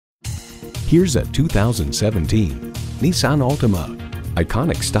Here's a 2017 Nissan Altima.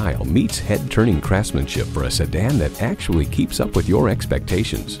 Iconic style meets head-turning craftsmanship for a sedan that actually keeps up with your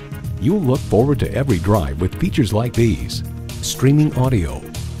expectations. You'll look forward to every drive with features like these: streaming audio,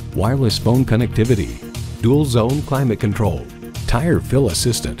 wireless phone connectivity, dual zone climate control, tire fill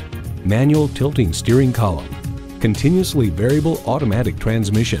assistant, manual tilting steering column, continuously variable automatic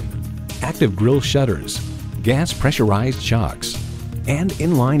transmission, active grille shutters, gas pressurized shocks, and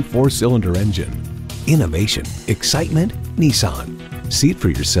inline 4-cylinder engine. Innovation, excitement, Nissan. See it for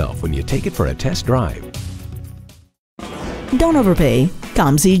yourself when you take it for a test drive. Don't overpay.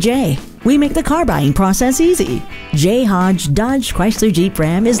 Come see Jay. We make the car buying process easy. J. Hodge Dodge Chrysler Jeep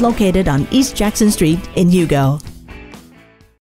Ram is located on East Jackson Street in Hugo.